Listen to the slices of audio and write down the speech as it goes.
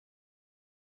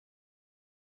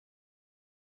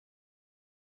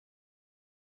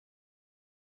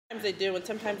Sometimes they do, and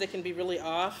sometimes they can be really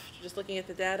off, just looking at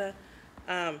the data.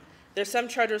 There's some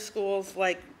charter schools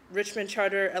like Richmond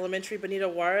Charter Elementary Benito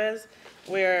Juarez,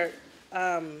 where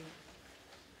I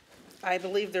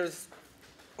believe there's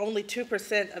only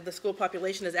 2% of the school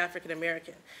population is African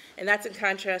American, and that's in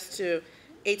contrast to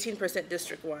 18%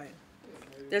 district-wide.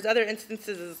 There's other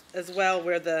instances as well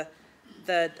where the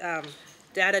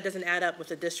data doesn't add up with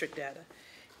the district data.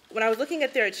 When I was looking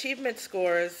at their achievement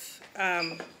scores,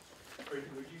 would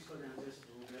you slow down just a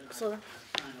little bit? Slow down?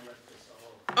 I'm trying to let this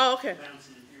all okay. bounce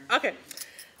in here. Okay.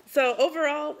 So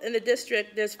overall in the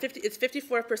district, it's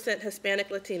 54%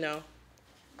 Hispanic Latino,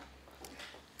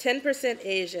 10%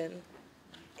 Asian,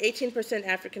 18%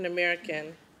 African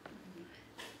American,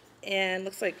 and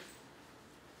looks like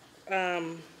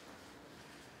I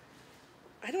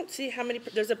don't see how many.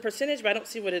 There's a percentage, but I don't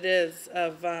see what it is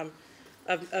of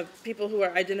people who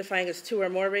are identifying as 2 or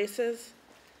more races.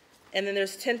 And then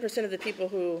there's 10% of the people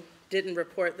who didn't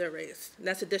report their race. And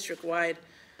that's a district-wide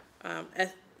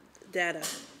data.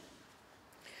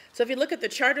 So if you look at the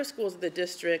charter schools of the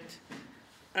district,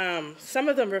 some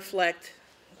of them reflect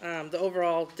the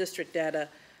overall district data,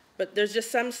 but there's just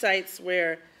some sites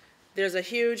where there's a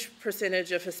huge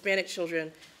percentage of Hispanic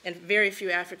children and very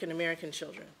few African American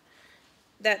children.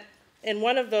 That in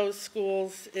one of those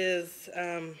schools is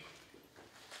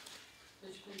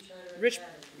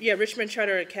Richmond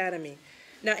Charter Academy.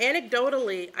 Now,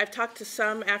 anecdotally, I've talked to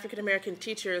some African American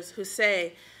teachers who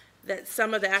say that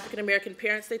some of the African American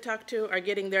parents they talk to are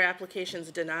getting their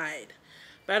applications denied,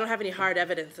 but I don't have any hard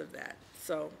evidence of that.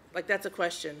 So, like, that's a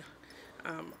question.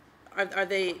 Are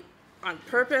they on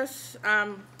purpose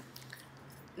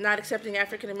not accepting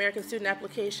African American student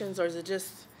applications, or is it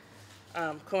just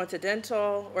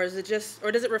coincidental, or is it just,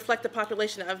 or does it reflect the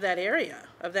population of that area,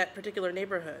 of that particular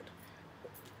neighborhood?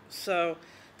 So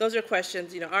those are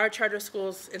questions. You know, are charter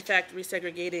schools in fact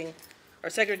resegregating or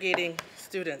segregating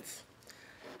students?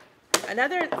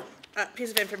 Another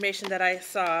piece of information that I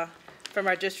saw from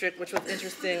our district, which was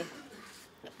interesting,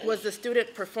 was the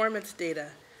student performance data,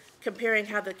 comparing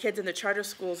how the kids in the charter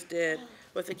schools did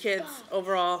with the kids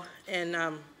overall in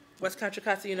West Contra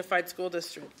Costa Unified School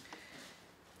District.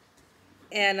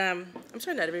 And I'm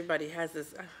sure not everybody has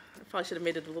this. I probably should have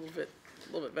made it a little bit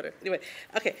better. Anyway,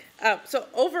 okay. So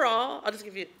overall, I'll just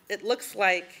give you. It looks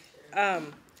like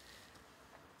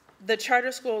the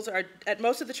charter schools are, at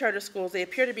most of the charter schools, they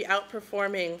appear to be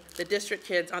outperforming the district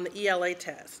kids on the ELA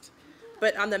test,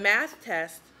 but on the math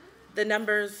test, the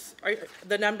numbers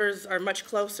are much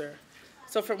closer.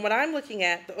 So from what I'm looking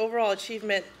at, the overall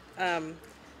achievement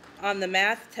on the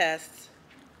math test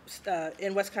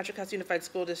in West Contra Costa Unified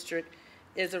School District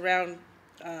is around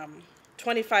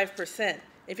 25%.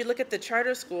 If you look at the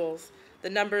charter schools, the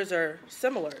numbers are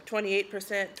similar: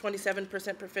 28%,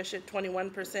 27% proficient,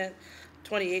 21%,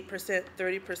 28%,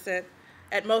 30%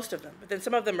 at most of them. But then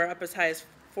some of them are up as high as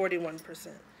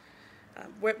 41%.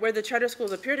 Where the charter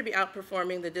schools appear to be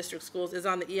outperforming the district schools is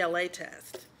on the ELA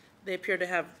test. They appear to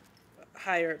have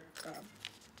higher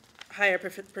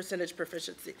percentage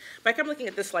proficiency. Mike, I'm looking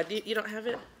at this slide. You don't have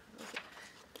it?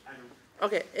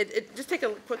 Okay, just take a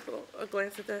quick little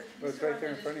glance at that. Oh, it's right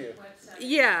there in front of you.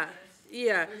 Yeah.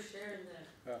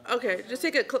 Okay, just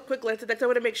take a quick glance at that, because I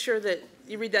want to make sure that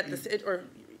you read that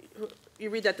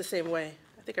the same way.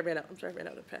 I think I ran out. I'm sorry, I ran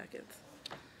out of packets.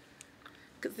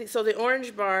 So the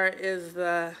orange bar is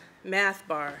the math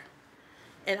bar,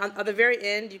 and on the very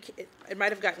end, it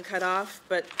might have gotten cut off,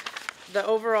 but the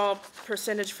overall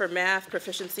percentage for math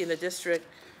proficiency in the district,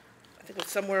 I think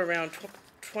it's somewhere around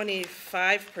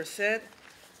 25%.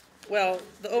 Well,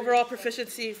 the overall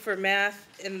proficiency for math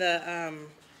in the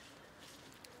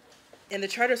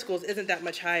charter schools isn't that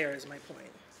much higher, is my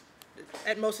point.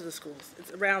 At most of the schools,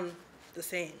 it's around the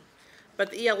same, but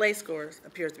the ELA scores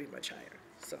appears to be much higher.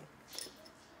 So,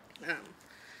 let's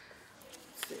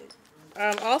see.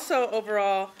 Also,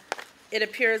 overall, it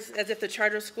appears as if the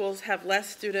charter schools have less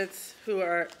students who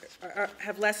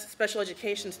have less special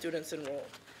education students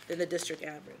enrolled than the district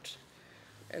average.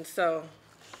 And so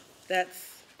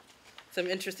that's some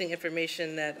interesting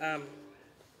information that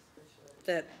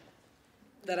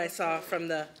that I saw from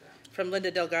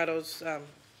Linda Delgado's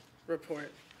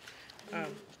report. The ELA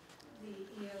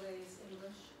is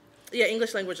English? Yeah,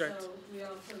 English language arts. So we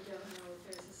also don't know if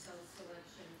there's a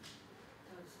self-selection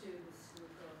of students who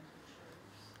go into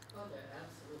charters. Oh, there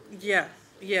absolutely.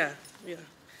 Yeah.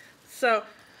 So,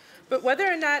 but whether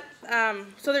or not,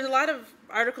 so there's a lot of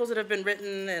articles that have been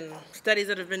written and studies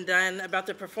that have been done about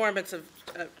the performance of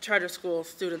charter school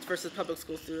students versus public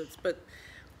school students. But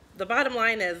the bottom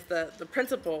line is the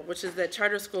principle, which is that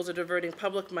charter schools are diverting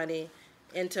public money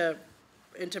into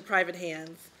private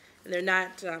hands, and they're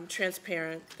not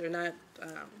transparent. They're not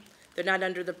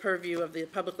under the purview of the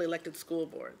publicly elected school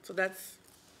board. So that's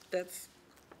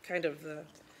kind of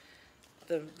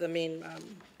the main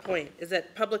point, is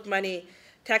that public money,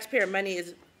 taxpayer money,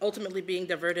 is ultimately being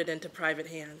diverted into private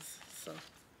hands. So,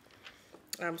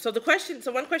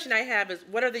 one question I have is,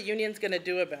 what are the unions going to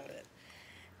do about it?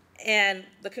 And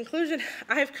the conclusion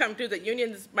I've come to, that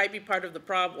unions might be part of the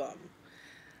problem.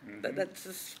 That's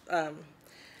just,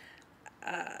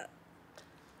 I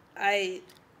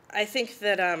think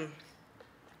that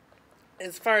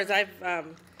as far as I've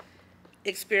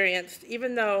experienced,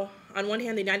 even though on one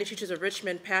hand the United Teachers of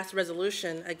Richmond passed a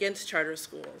resolution against charter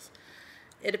schools,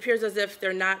 it appears as if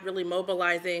they're not really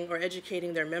mobilizing or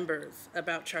educating their members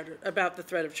about the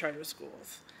threat of charter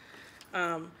schools.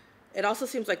 It also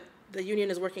seems like the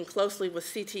union is working closely with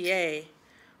CTA,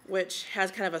 which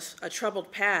has kind of a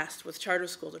troubled past with charter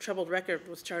schools, a troubled record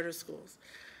with charter schools.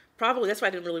 Probably that's why I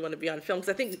didn't really want to be on film,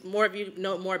 because I think more of you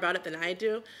know more about it than I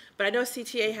do. But I know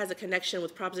CTA has a connection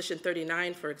with Proposition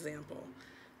 39, for example.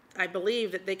 I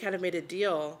believe that they kind of made a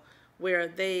deal where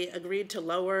they agreed to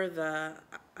lower the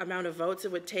amount of votes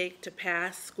it would take to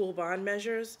pass school bond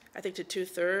measures, I think to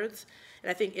 2/3.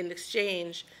 And I think in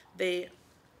exchange, they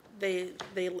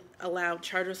allowed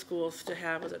charter schools to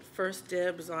have, was it first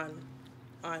dibs on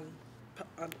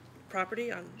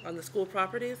property, on the school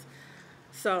properties.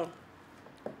 So,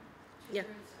 yeah.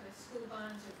 School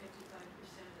bonds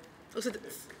are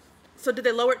 55%. So did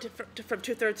they lower it from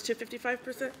 2/3 to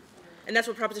 55%? And that's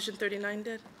what Proposition 39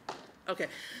 did? Okay.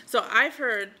 So I've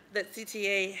heard that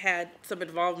CTA had some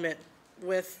involvement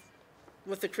with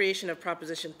the creation of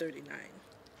Proposition 39.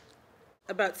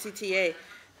 About CTA,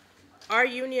 our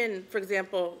union, for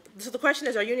example, so the question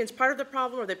is, are unions part of the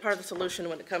problem, or are they part of the solution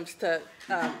when it comes to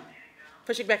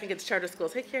pushing back against charter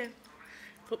schools? Hey, Karen,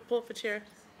 pull up a chair.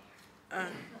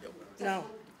 No.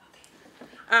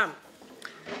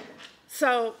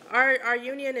 So our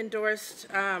union endorsed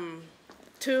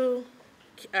two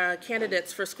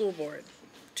candidates for school board,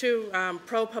 two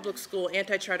pro-public school,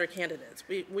 anti-charter candidates.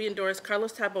 We endorsed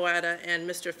Carlos Taboada and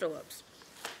Mr. Phillips.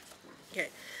 Okay,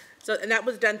 so, and that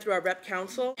was done through our rep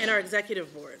council and our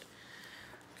executive board.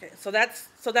 Okay, so that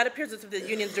appears as if the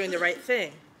union's doing the right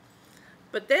thing.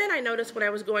 But then I noticed when I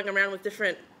was going around with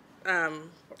different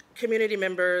community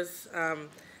members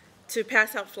to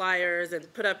pass out flyers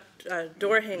and put up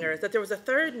door hangers, that there was a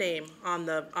third name on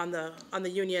the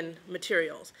union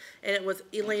materials, and it was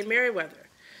Elaine Merriweather.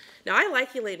 Now, I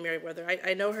like Elaine Merriweather.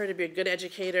 I know her to be a good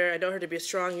educator. I know her to be a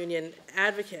strong union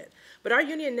advocate. But our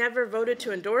union never voted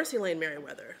to endorse Elaine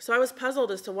Merriweather, so I was puzzled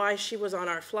as to why she was on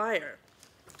our flyer.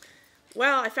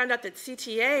 Well, I found out that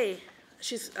CTA,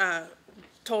 she's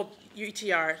told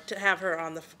UTR to have her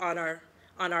on our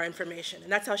information,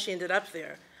 and that's how she ended up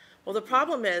there. Well, the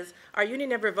problem is our union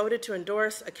never voted to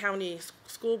endorse a county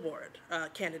school board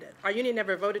candidate. Our union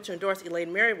never voted to endorse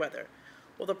Elaine Merriweather.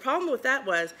 Well, the problem with that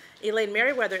was Elaine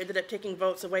Merriweather ended up taking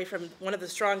votes away from one of the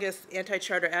strongest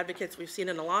anti-charter advocates we've seen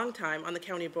in a long time on the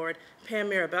county board, Pam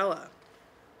Mirabella.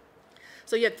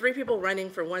 So you had three people running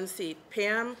for one seat,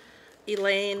 Pam,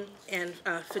 Elaine, and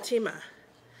Fatima.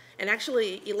 And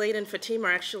actually, Elaine and Fatima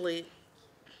are actually,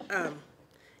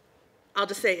 I'll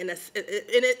just say, in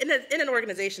an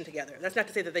organization together. That's not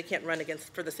to say that they can't run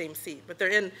for the same seat, but they're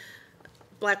in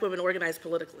Black women organized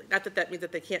politically. Not that that means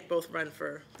that they can't both run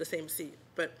for the same seat.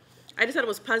 But I just thought it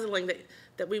was puzzling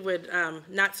that we would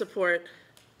not support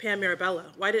Pam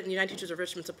Mirabella. Why didn't the United Teachers of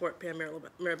Richmond support Pam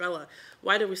Mirabella?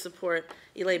 Why did we support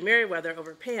Elaine Merriweather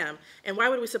over Pam? And why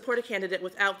would we support a candidate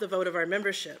without the vote of our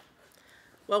membership?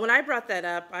 Well, when I brought that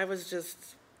up, I was just,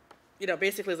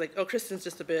 basically like, oh, Kristen's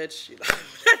just a bitch.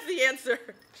 That's the answer.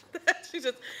 she's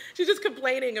just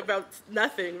complaining about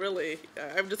nothing, really.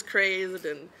 I'm just crazed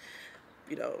and,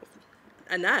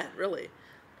 a nut, really.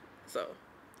 So,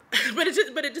 but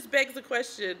it just begs the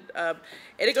question, and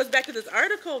it goes back to this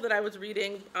article that I was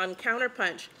reading on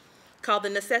Counterpunch called "The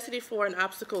Necessity for and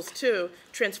Obstacles to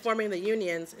Transforming the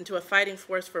Unions into a Fighting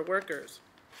Force for Workers."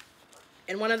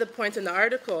 And one of the points in the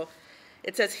article,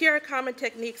 it says, here are common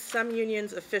techniques some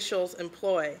unions officials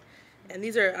employ. And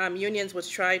these are unions which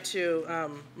try to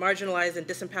marginalize and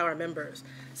disempower members.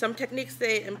 Some techniques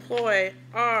they employ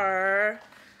are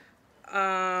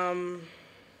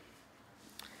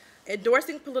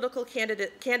endorsing political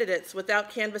candidates without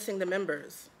canvassing the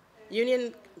members.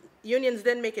 Unions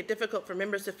then make it difficult for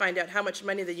members to find out how much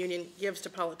money the union gives to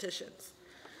politicians.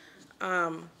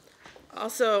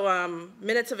 Also,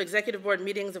 minutes of executive board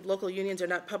meetings of local unions are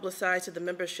not publicized to the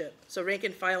membership, so rank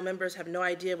and file members have no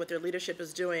idea what their leadership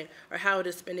is doing or how it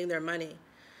is spending their money.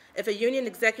 If a union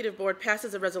executive board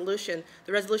passes a resolution,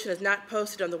 the resolution is not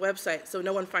posted on the website, so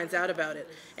no one finds out about it.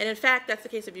 And in fact, that's the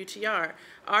case of UTR.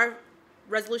 Our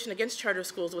resolution against charter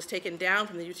schools was taken down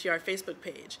from the UTR Facebook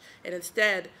page, and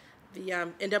instead, the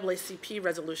NAACP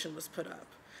resolution was put up.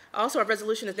 Also, our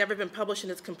resolution has never been published in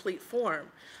its complete form.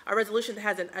 Our resolution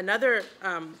has another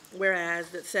whereas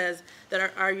that says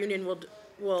that our union will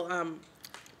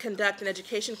conduct an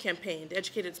education campaign to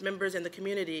educate its members and the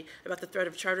community about the threat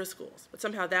of charter schools. But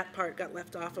somehow that part got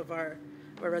left off of our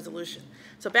resolution.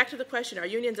 So back to the question, are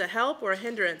unions a help or a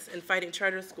hindrance in fighting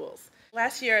charter schools?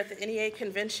 Last year at the NEA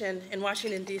convention in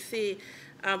Washington, D.C.,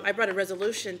 I brought a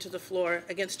resolution to the floor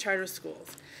against charter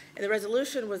schools. And the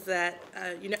resolution was that,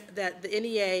 that the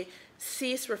NEA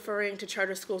cease referring to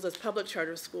charter schools as public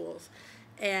charter schools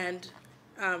and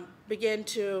begin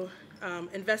to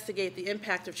investigate the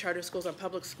impact of charter schools on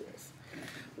public schools.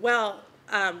 Well,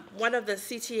 one of the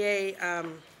CTA,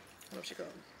 what do you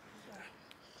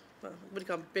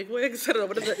call them, bigwigs? I don't know,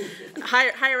 what are the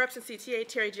higher ups in CTA,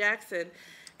 Terry Jackson,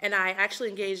 and I actually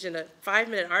engaged in a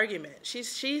 5-minute argument. She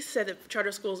said that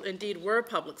charter schools indeed were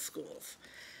public schools.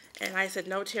 And I said,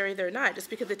 no, Terry, they're not. Just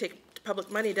because they take public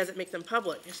money doesn't make them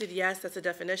public. And she said, yes, that's a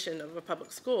definition of a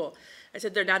public school. I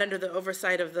said, they're not under the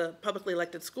oversight of the publicly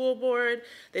elected school board.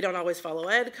 They don't always follow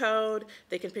ed code.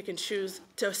 They can pick and choose,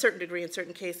 to a certain degree in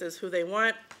certain cases, who they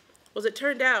want. Well, as it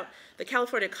turned out, the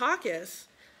California caucus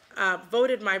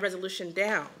voted my resolution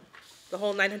down, the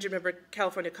whole 900-member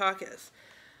California caucus.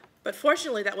 But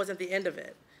fortunately, that wasn't the end of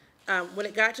it. When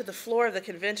it got to the floor of the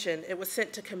convention, it was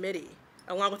sent to committee,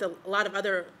 along with a lot of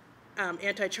other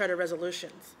anti-charter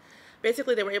resolutions.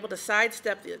 Basically, they were able to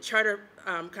sidestep the charter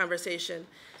conversation,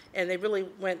 and they really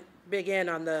went big in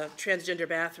on the transgender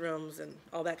bathrooms and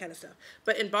all that kind of stuff.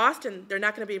 But in Boston, they're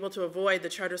not going to be able to avoid the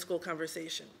charter school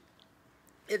conversation.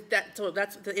 So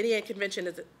that's, the NEA convention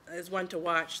is one to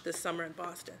watch this summer in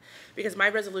Boston, because my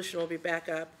resolution will be back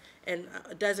up, and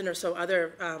a dozen or so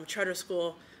other charter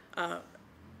school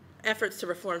efforts to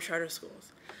reform charter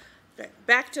schools. Okay.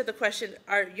 Back to the question,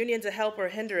 are unions a help or a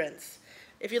hindrance?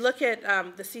 If you look at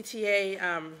the CTA,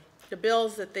 the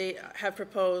bills that they have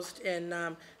proposed in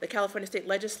the California State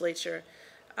Legislature,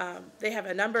 they have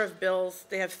a number of bills.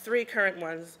 They have 3 current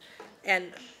ones,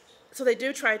 and so they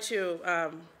do try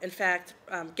to, in fact,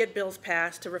 get bills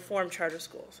passed to reform charter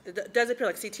schools. It does appear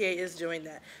like CTA is doing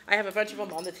that. I have a bunch of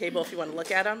them on the table if you want to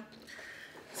look at them.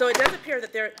 So it does appear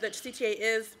that that CTA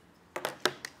is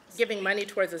giving money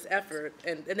towards this effort,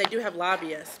 and they do have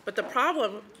lobbyists. But the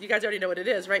problem, you guys already know what it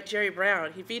is, right? Jerry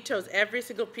Brown, he vetoes every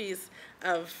single piece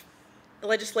of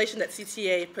legislation that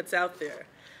CTA puts out there.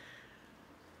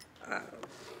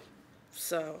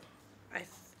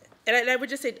 And I would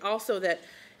just say also that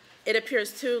it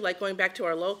appears too, like going back to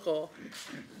our local,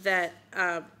 that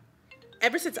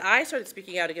ever since I started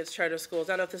speaking out against charter schools,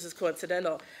 I don't know if this is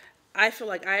coincidental, I feel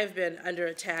like I have been under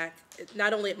attack,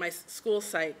 not only at my school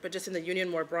site, but just in the union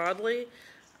more broadly.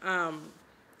 And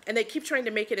they keep trying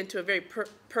to make it into a very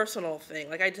personal thing,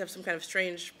 like I just have some kind of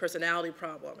strange personality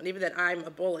problem, and even that I'm a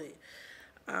bully.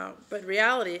 But in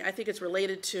reality, I think it's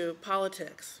related to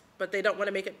politics, but they don't want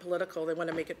to make it political, they want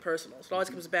to make it personal. So it always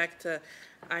comes back to,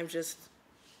 I'm just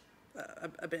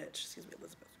a bitch, excuse me,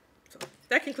 Elizabeth. So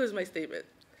that concludes my statement.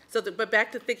 So, but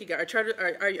back to thinking,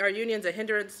 are unions a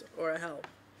hindrance or a help?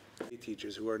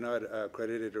 Teachers who are not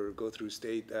accredited or go through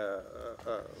state,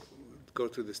 go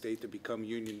through the state to become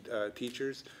union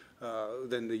teachers,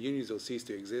 then the unions will cease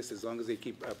to exist as long as they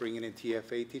keep bringing in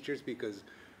TFA teachers, because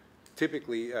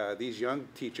typically these young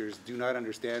teachers do not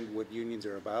understand what unions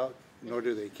are about, nor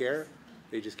do they care.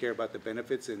 They just care about the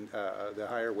benefits and the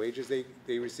higher wages they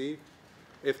receive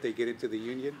if they get into the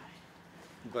union.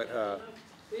 We've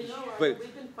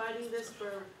been fighting this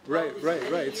for Right.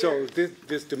 years. So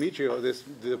this Demetrio,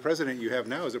 the president you have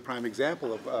now is a prime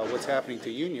example of what's happening to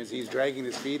unions. He's dragging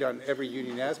his feet on every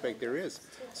union aspect there is.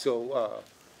 So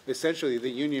essentially the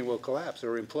union will collapse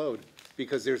or implode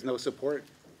because there's no support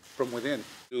from within.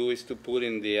 Is to put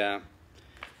in the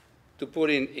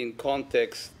in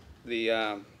context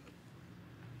the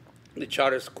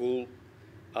charter school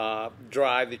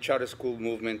drive, the charter school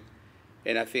movement,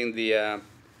 and I think the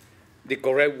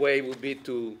correct way would be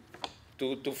to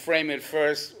frame it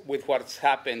first with what's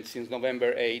happened since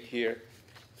November 8 here.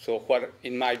 So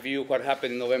in my view, what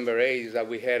happened in November 8 is that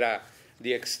we had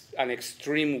an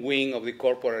extreme wing of the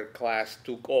corporate class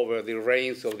took over the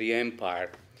reins of the empire.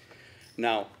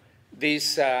 Now,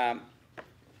 this,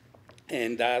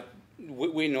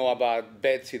 we know about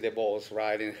Betsy DeVos,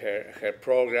 right, and her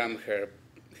program,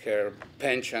 her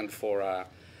penchant for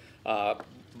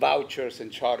vouchers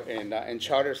and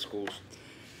charter schools.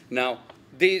 Now,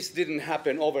 this didn't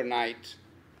happen overnight.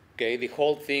 Okay, the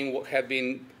whole thing had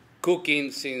been cooking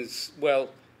since, well,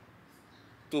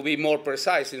 to be more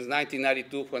precise, since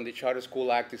 1992 when the Charter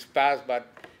School Act is passed, but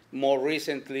more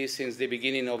recently since the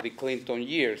beginning of the Clinton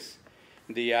years.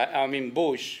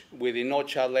 Bush with the No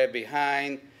Child Left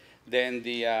Behind, then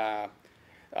the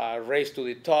Race to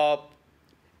the Top,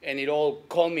 and it all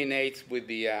culminates with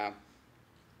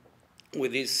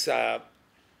this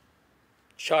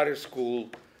charter school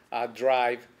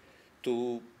drive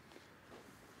to,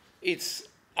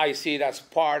 I see it as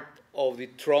part of the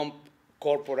Trump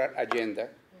corporate agenda.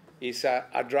 It's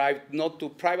a drive not to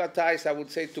privatize, I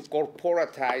would say to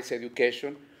corporatize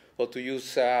education, or to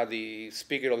use the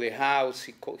Speaker of the House,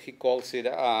 he calls it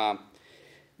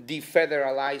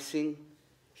defederalizing.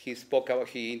 He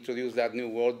introduced that new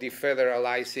word,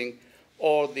 defederalizing,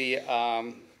 or the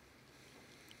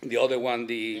other one,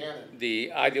 the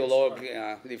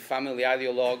ideologue, the family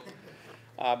ideologue,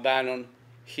 Bannon.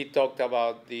 He talked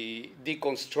about the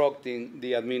deconstructing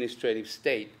the administrative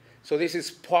state. So this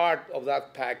is part of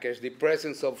that package, the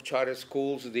presence of charter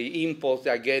schools, the impulse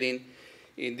they're getting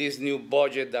in this new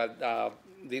budget that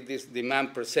the man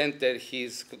presented.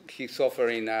 He's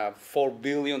offering $4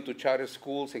 billion to charter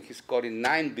schools, and he's cutting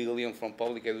 $9 billion from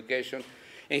public education.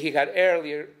 And he had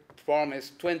earlier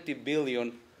promised $20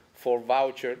 billion for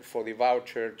the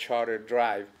voucher charter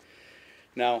drive.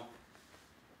 Now,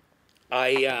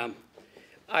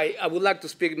 I would like to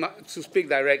speak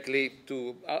directly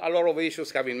to a lot of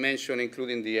issues have been mentioned,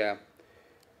 including the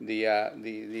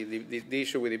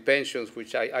issue with the pensions,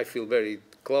 which I feel very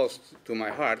close to my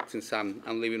heart since I'm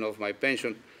living off my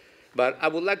pension. But I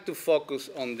would like to focus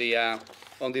on the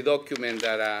document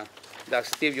that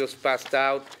Steve just passed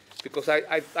out, because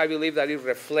I believe that it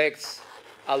reflects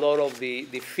a lot of the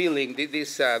feeling.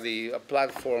 The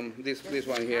platform, this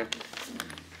one here.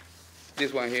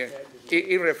 This one here,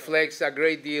 it reflects a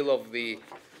great deal of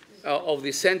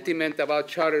the sentiment about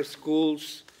charter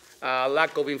schools,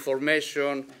 lack of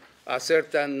information, a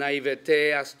certain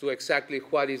naivete as to exactly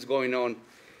what is going on.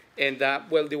 And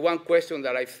well, the one question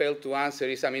that I failed to answer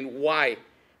is, I mean, why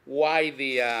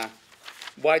the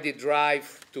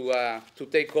drive to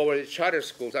take over the charter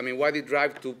schools? I mean, why the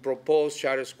drive to propose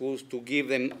charter schools, to give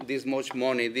them this much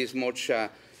money, this much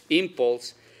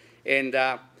impulse? And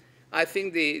I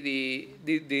think the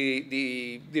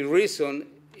reason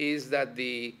is that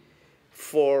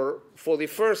for the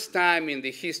first time in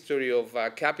the history of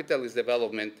capitalist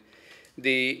development,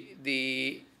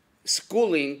 the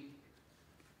schooling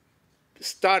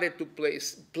started to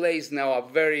plays now a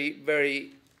very,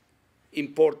 very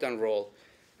important role.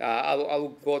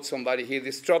 I'll quote somebody here.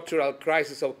 The structural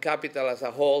crisis of capital as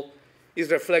a whole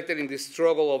is reflected in the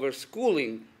struggle over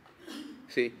schooling,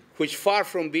 see, which, far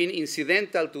from being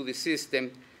incidental to the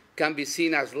system, can be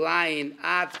seen as lying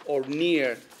at or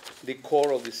near the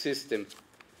core of the system,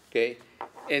 okay?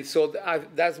 And so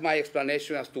that's my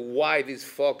explanation as to why this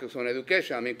focus on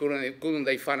education. I mean, couldn't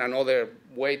they find another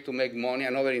way to make money,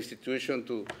 another institution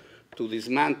to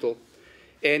dismantle?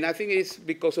 And I think it's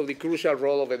because of the crucial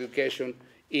role of education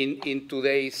in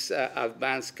today's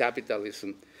advanced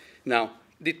capitalism. Now,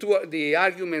 the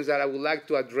arguments that I would like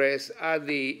to address are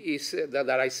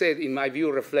that I said, in my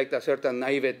view, reflect a certain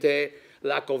naivete,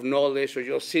 lack of knowledge, or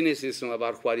just cynicism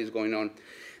about what is going on.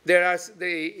 There is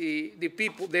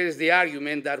the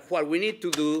argument that what we need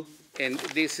to do, and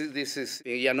this is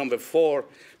year number 4,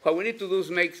 what we need to do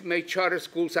is make charter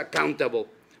schools accountable,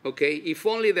 okay? If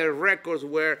only their records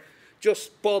were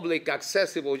just public,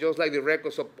 accessible, just like the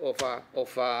records of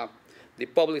the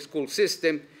public school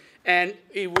system, and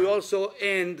it will also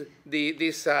end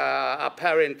this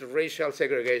apparent racial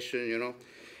segregation, you know.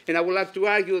 And I would like to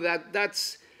argue that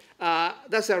that's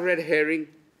a red herring.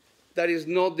 That is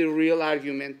not the real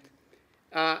argument.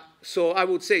 So I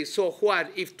would say, so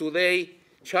what if today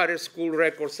charter school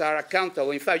records are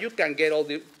accountable? In fact, you can get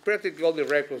practically all the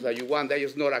records that you want. They're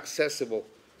just not accessible.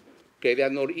 Okay, they are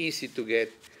not easy to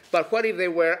get. But what if they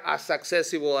were as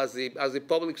accessible as the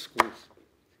public schools?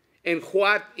 And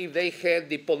what if they had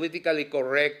the politically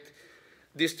correct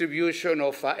distribution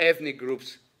of ethnic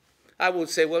groups? I would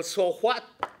say, well, so what?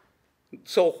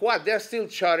 So what? They're still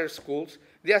charter schools.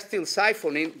 They are still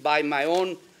siphoning, by my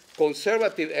own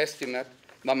conservative estimate,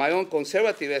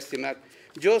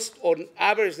 just on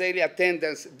average daily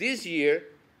attendance this year,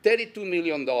 $32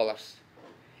 million.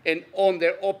 And on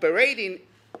their operating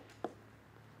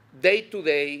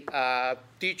day-to-day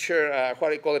teacher,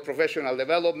 what I call it, professional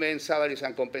development, salaries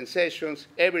and compensations,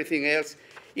 everything else,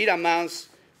 it amounts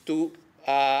to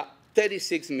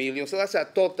 36 million. So that's a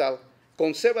total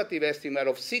conservative estimate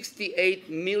of $68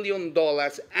 million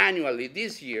annually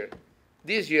this year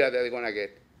that they're going to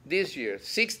get. this year,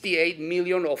 68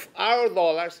 million of our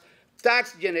dollars,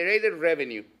 tax-generated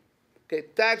revenue. Okay,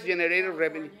 tax-generated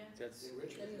revenue. That's In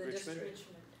the Richmond? Richmond.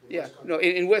 Yeah, no,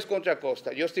 in West Contra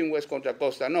Costa, just in West Contra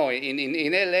Costa. No, in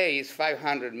LA, it's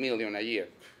 500 million a year.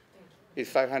 It's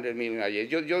 500 million a year.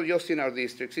 Just in our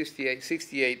district,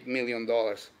 $68 million.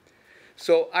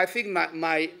 So I think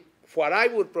what I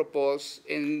would propose,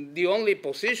 and the only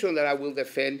position that I will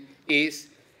defend, is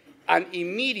an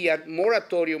immediate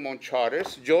moratorium on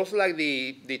charters, just like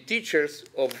the teachers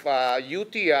of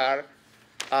UTR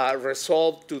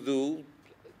resolved to do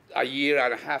a year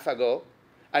and a half ago,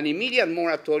 an immediate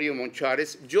moratorium on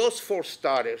charters just for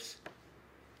starters.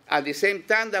 At the same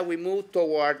time that we move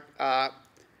toward, I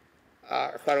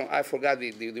forgot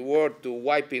the word, to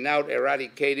wiping out,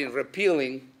 eradicating,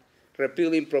 repealing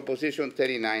Proposition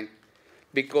 39,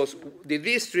 because the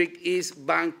district is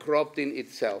bankrupting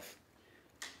itself.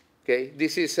 Okay,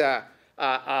 this is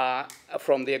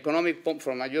from the economic,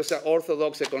 from just an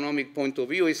orthodox economic point of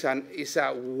view, is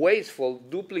a wasteful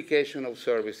duplication of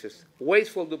services.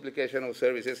 Wasteful duplication of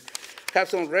services has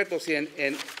some records, and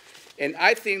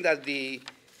I think that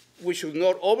we should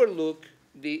not overlook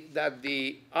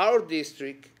our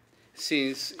district,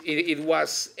 since it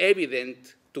was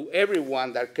evident to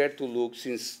everyone that cared to look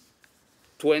since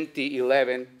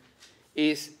 2011,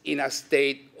 is in a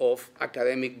state of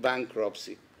academic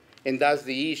bankruptcy. And that's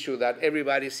the issue that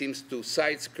everybody seems to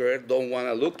side-skirt, don't want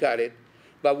to look at it,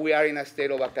 but we are in a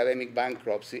state of academic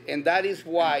bankruptcy. And that is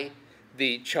why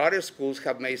the charter schools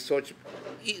have made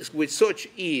with such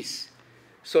ease,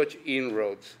 such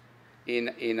inroads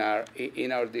in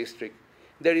our district.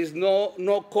 There is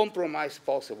no compromise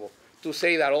possible. To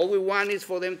say that all we want is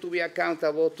for them to be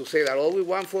accountable, to say that all we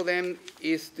want for them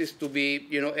is to be,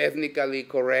 ethnically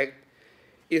correct,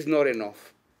 is not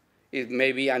enough. It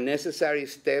may be a necessary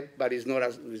step, but it's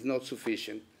not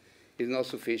sufficient. It's not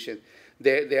sufficient.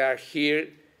 They are here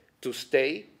to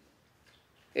stay.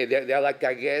 They're like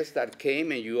a guest that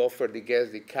came, and you offer the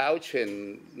guest the couch,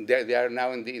 and they are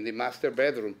now in the master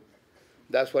bedroom.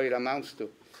 That's what it amounts to.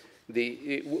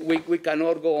 We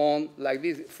cannot go on like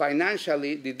this.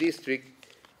 Financially, the district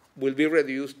will be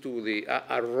reduced to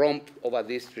a rump of a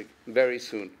district very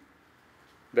soon.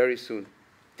 Very soon.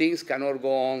 Things cannot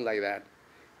go on like that.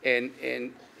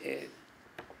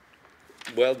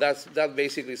 Well, that's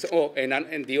basically. Oh,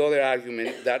 and the other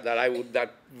argument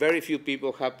that very few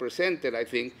people have presented, I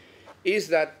think, is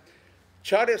that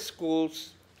charter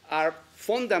schools are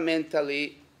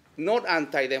fundamentally not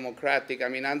anti-democratic. I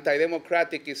mean,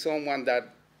 anti-democratic is someone that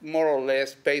more or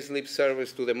less pays lip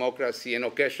service to democracy and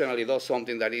occasionally does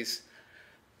something that is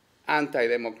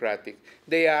anti-democratic.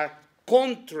 They are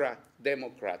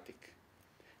contra-democratic.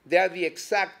 They are the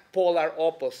exact polar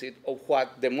opposite of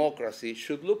what democracy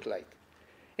should look like.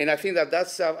 And I think that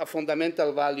that's a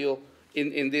fundamental value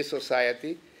in this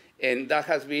society, and that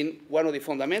has been one of the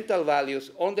fundamental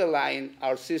values underlying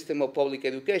our system of public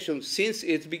education since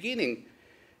its beginning.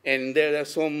 And there are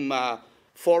some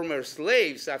former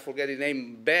slaves, I forget the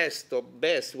name, Best,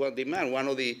 well, the man, one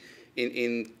of the,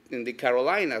 in the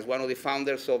Carolinas, one of the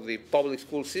founders of the public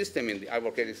school system I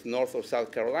forget it's North or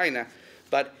South Carolina,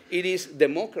 but it is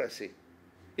democracy.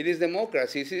 It is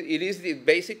democracy. It is the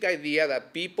basic idea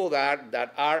that people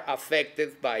that are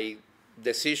affected by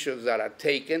decisions that are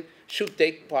taken should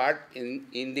take part in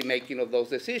the making of those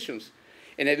decisions.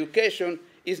 And education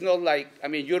is not like, I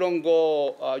mean, you don't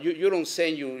go, you don't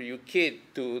send your kid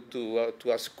to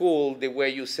a school the way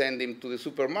you send him to the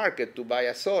supermarket to buy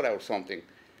a soda or something.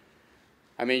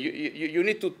 I mean, you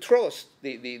need to trust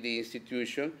the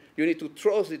institution, you need to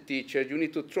trust the teacher, you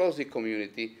need to trust the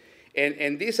community.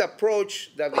 And this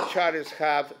approach that the charters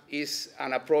have is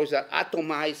an approach that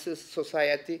atomizes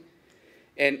society.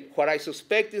 And what I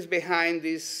suspect is behind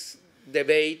this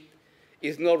debate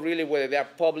is not really whether they are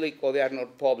public or they are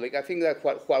not public. I think that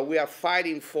what we are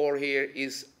fighting for here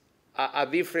is a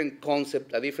different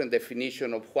concept, a different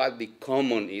definition of what the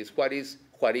common is, what is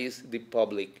the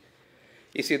public.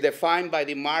 Is it defined by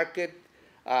the market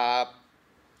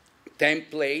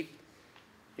template,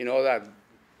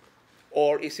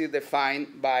 or is it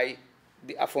defined by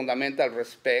a fundamental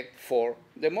respect for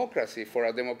democracy, for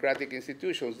our democratic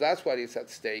institutions? That's what is at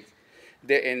stake.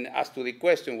 And as to the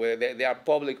question whether they are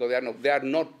public or they are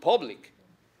not public.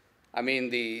 I mean,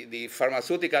 the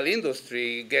pharmaceutical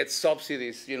industry gets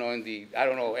subsidies, in the,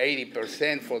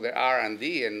 80% for the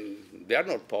R&D, and they are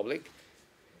not public.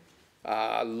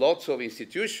 Lots of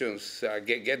institutions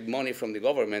get money from the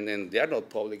government, and they are not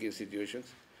public institutions.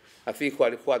 I think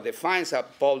what defines a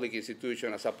public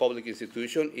institution as a public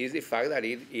institution is the fact that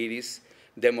it is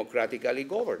democratically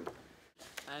governed.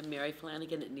 I'm Mary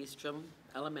Flanagan at Nystrom.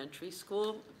 Elementary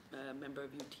School, a member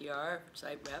of UTR,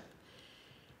 site rep.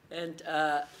 And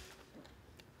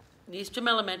Neestrom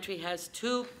Elementary has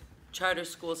 2 charter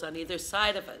schools on either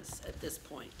side of us at this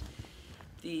point.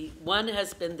 The one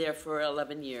has been there for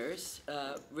 11 years,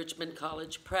 Richmond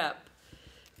College Prep,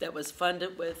 that was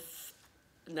funded with,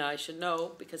 now I should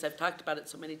know because I've talked about it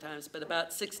so many times, but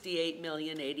about 68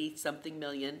 million, 80-something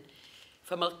million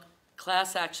from a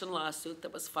class action lawsuit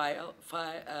that was filed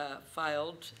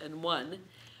and won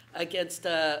against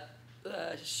a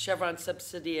Chevron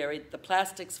subsidiary, the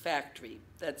plastics factory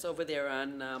that's over there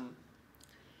on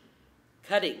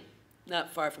Cutting,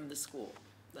 not far from the school,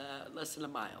 less than a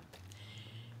mile.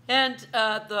 And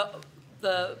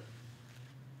the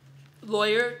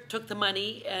lawyer took the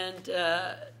money and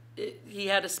he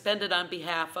had to spend it on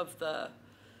behalf of the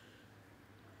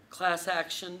class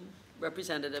action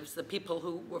representatives, the people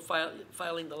who were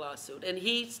filing the lawsuit. And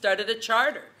he started a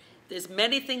charter. There's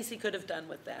many things he could have done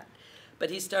with that. But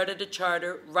he started a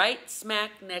charter right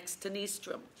smack next to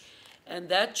Neestrom. And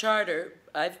that charter,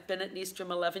 I've been at Neestrom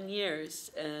 11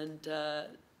 years, and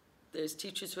there's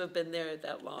teachers who have been there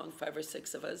that long, 5 or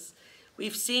 6 of us.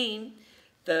 We've seen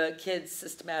the kids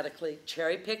systematically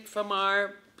cherry-picked from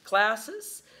our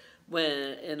classes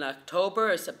when in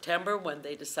October or September when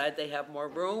they decide they have more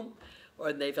room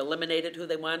or they've eliminated who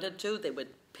they wanted to, they would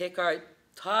pick our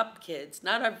top kids,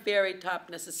 not our very top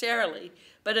necessarily,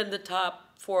 but in the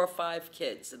top 4 or 5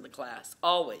 kids in the class,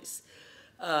 always.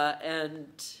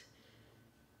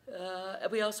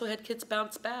 We also had kids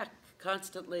bounce back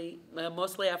constantly,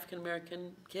 mostly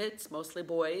African-American kids, mostly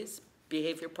boys,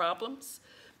 behavior problems.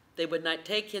 They would not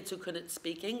take kids who couldn't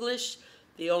speak English.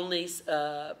 The only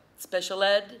special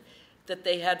ed that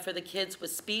they had for the kids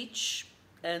was speech.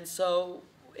 And so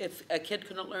if a kid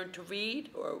couldn't learn to read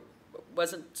or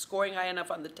wasn't scoring high enough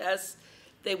on the test,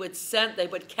 they would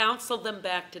counsel them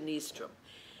back to Neestrom.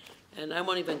 And I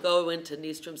won't even go into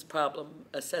Neestrom's problem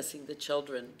assessing the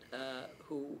children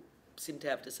who seem to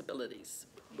have disabilities.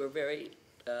 We're very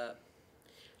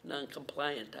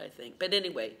non-compliant, I think. But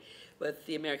anyway, with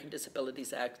the American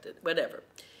Disabilities Act, whatever.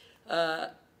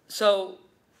 So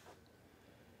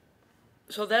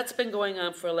that's been going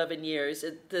on for 11 years.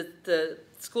 The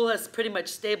school has pretty much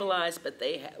stabilized, but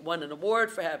they won an award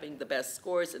for having the best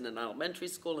scores in an elementary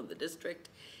school in the district.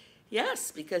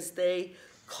 Yes, because they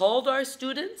called our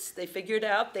students. They figured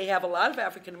out they have a lot of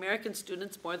African-American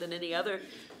students, more than any other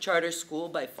charter school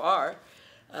by far,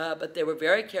 but they were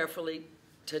very carefully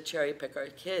to cherry-pick our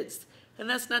kids. And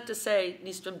that's not to say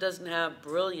Neestrom doesn't have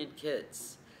brilliant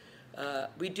kids.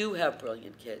 We do have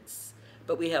brilliant kids,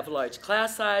 but we have large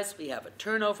class size, we have a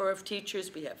turnover of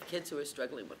teachers, we have kids who are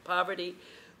struggling with poverty.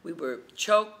 We were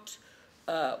choked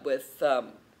with,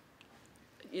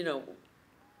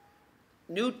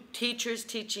 new teachers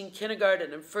teaching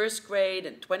kindergarten and 1st grade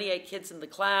and 28 kids in the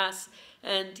class.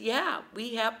 And yeah,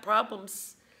 we have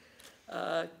problems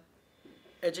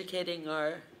educating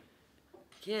our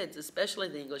kids, especially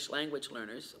the English language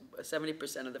learners.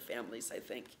 70% of the families, I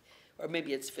think, or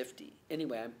maybe it's 50.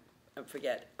 Anyway, I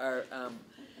forget, are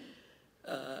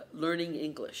learning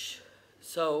English.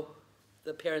 So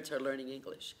the parents are learning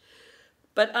English.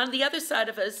 But on the other side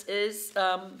of us is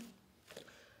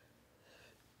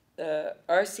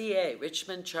RCA,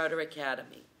 Richmond Charter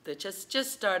Academy, that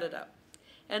just started up.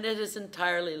 And it is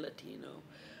entirely Latino.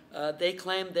 They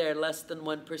claim they're less than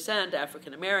 1%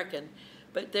 African American,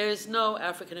 but there's no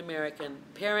African American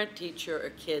parent, teacher,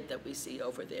 or kid that we see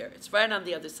over there. It's right on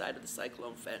the other side of the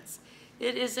cyclone fence.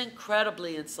 It is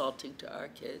incredibly insulting to our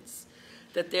kids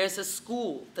that there's a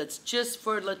school that's just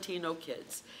for Latino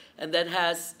kids, and that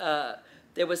has,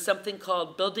 there was something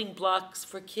called Building Blocks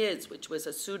for Kids, which was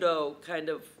a pseudo kind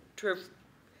of turf,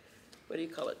 what do you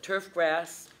call it, turf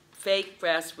grass, fake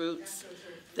grassroots,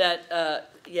 that,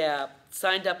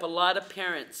 signed up a lot of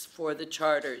parents for the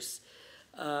charters.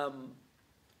 And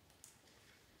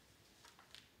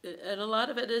a lot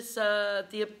of it is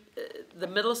the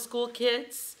middle school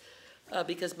kids,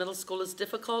 because middle school is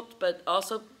difficult, but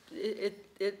also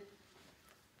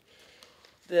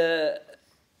the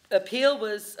appeal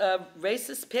was a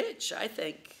racist pitch, I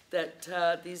think, that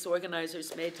these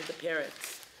organizers made to the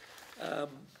parents.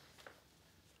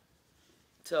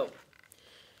 So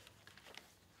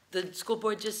the school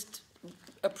board just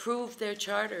approved their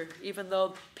charter, even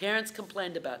though parents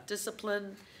complained about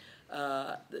discipline,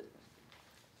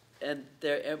 and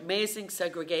their amazing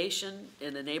segregation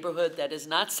in a neighborhood that is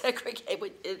not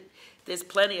segregated. There's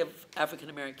plenty of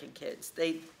African-American kids.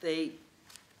 They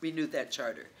renewed that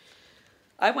charter.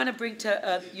 I want to bring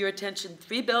to your attention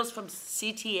 3 bills from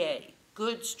CTA,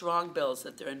 good, strong bills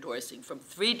that they're endorsing from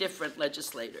 3 different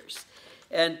legislators.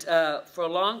 And for a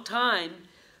long time,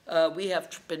 we have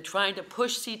been trying to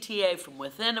push CTA from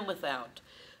within and without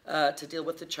to deal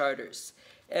with the charters.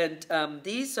 And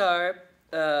these are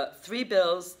 3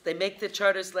 bills. They make the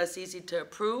charters less easy to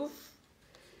approve.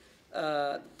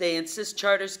 They insist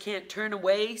charters can't turn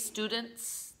away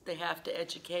students. They have to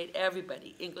educate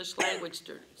everybody, English language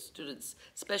students,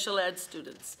 special ed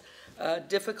students,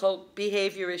 difficult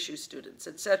behavior issue students,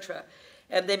 etc.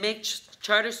 And they make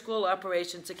charter school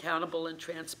operations accountable and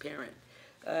transparent.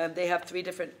 They have 3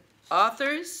 different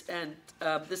authors, and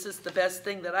this is the best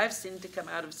thing that I've seen to come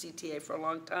out of CTA for a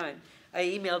long time. I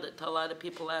emailed it to a lot of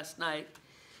people last night,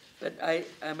 but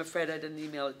I'm afraid I didn't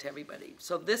email it to everybody.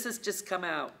 So this has just come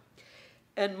out.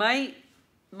 And my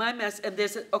mess, and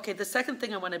there's, okay, the second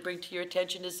thing I want to bring to your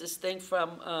attention is this thing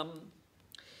from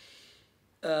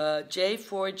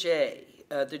J4J,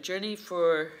 the Journey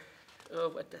for, oh,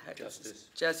 what the heck Justice. is this?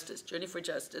 Justice, Journey for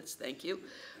Justice, thank you.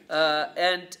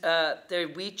 And their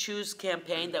We Choose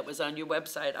campaign that was on your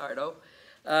website, Ardo.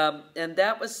 And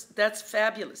that's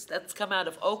fabulous. That's come out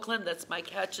of Oakland. That's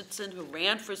Mike Hutchinson, who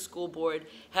ran for school board,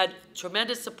 had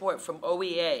tremendous support from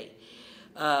OEA,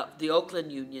 the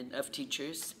Oakland Union of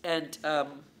Teachers. And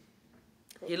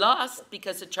he lost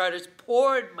because the charters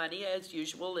poured money, as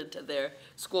usual, into their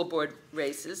school board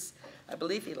races. I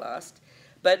believe he lost.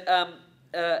 But,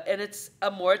 and it's a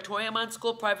moratorium on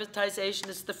school privatization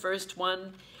is the first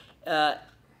one. The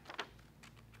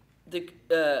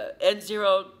end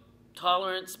zero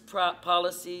tolerance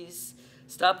policies,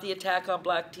 stop the attack on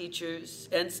black teachers,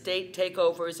 end state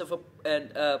takeovers of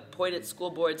and appointed school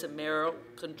boards and mayoral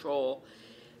control,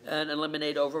 and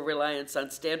eliminate over-reliance on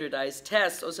standardized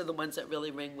tests. Those are the ones that really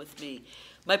ring with me.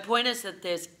 My point is that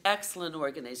there's excellent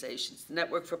organizations.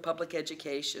 Network for Public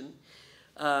Education,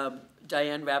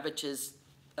 Diane Ravitch's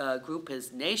group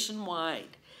is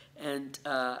nationwide, and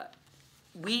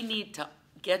we need to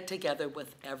get together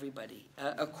with everybody.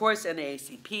 Of course,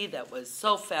 NAACP, that was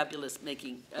so fabulous,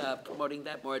 promoting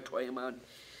that moratorium on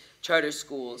charter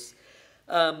schools.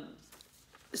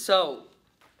 So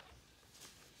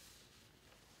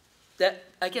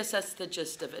I guess that's the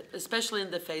gist of it, especially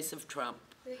in the face of Trump.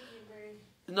 Thank you, Mary.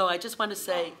 No, I just want to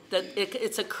say that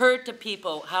it's occurred to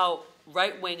people how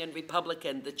right-wing and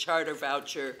Republican the charter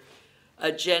voucher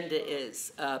agenda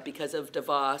is because of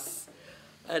DeVos.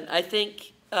 And I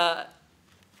think,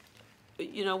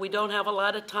 you know, we don't have a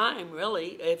lot of time,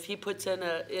 really, if he puts in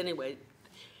anyway,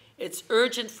 it's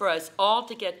urgent for us all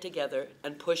to get together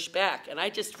and push back. And I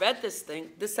just read this thing.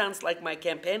 This sounds like my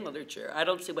campaign literature. I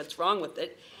don't see what's wrong with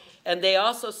it. And they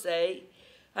also say,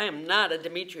 I am not a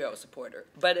Demetrio supporter,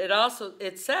 but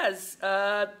it says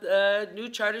new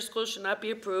charter schools should not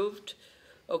be approved,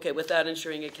 okay, without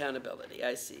ensuring accountability.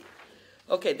 I see.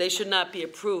 Okay, they should not be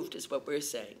approved is what we're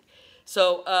saying.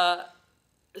 So,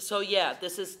 so yeah,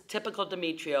 this is typical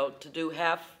Demetrio to do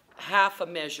half a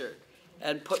measure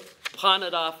and pawn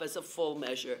it off as a full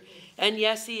measure. And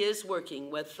yes, he is working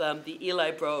with the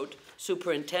Eli Broad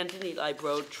superintendent. Eli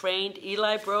Broad trained.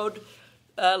 Eli Broad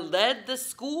led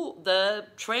the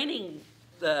training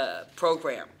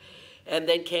program, and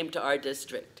then came to our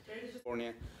district.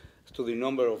 California, to the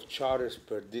number of charters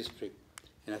per district,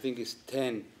 and I think it's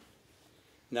 10.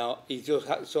 Now, it just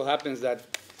so happens that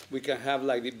we can have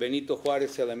like the Benito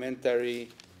Juarez Elementary,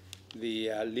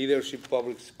 the Leadership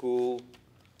Public School,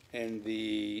 and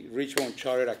the Richmond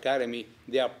Charter Academy.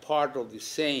 They are part of the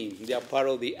same. They are part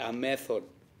of the A method.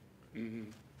 Mm-hmm.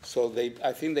 So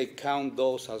I think they count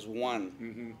those as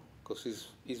one, because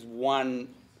it's one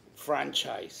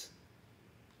franchise,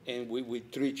 and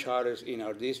with 3 charters in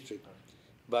our district.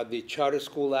 But the Charter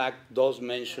School Act does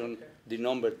mention the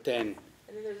number 10.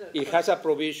 It has a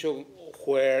provision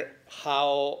where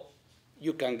how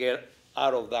you can get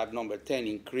out of that number 10,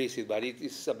 increase it, but it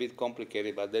is a bit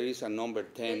complicated, but there is a number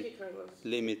 10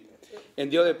 limit.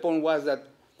 And the other point was that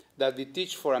the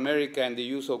Teach for America and the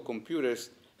use of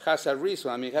computers has a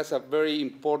reason. I mean, it has a very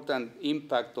important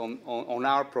impact on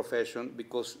our profession,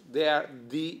 because they are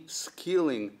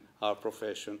de-skilling our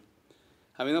profession.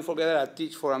 I mean, don't forget that at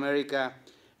Teach for America,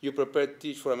 you prepare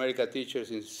Teach for America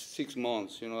teachers in 6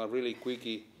 months, you know, a really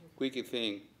quickie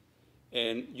thing.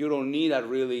 And you don't need a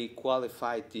really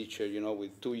qualified teacher, you know,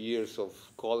 with 2 years of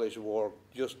college work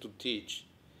just to teach,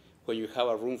 when you have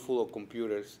a room full of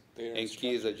computers and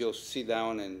kids that just sit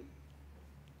down and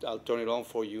I'll turn it on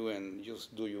for you and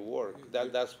just do your work.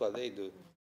 That's what they do.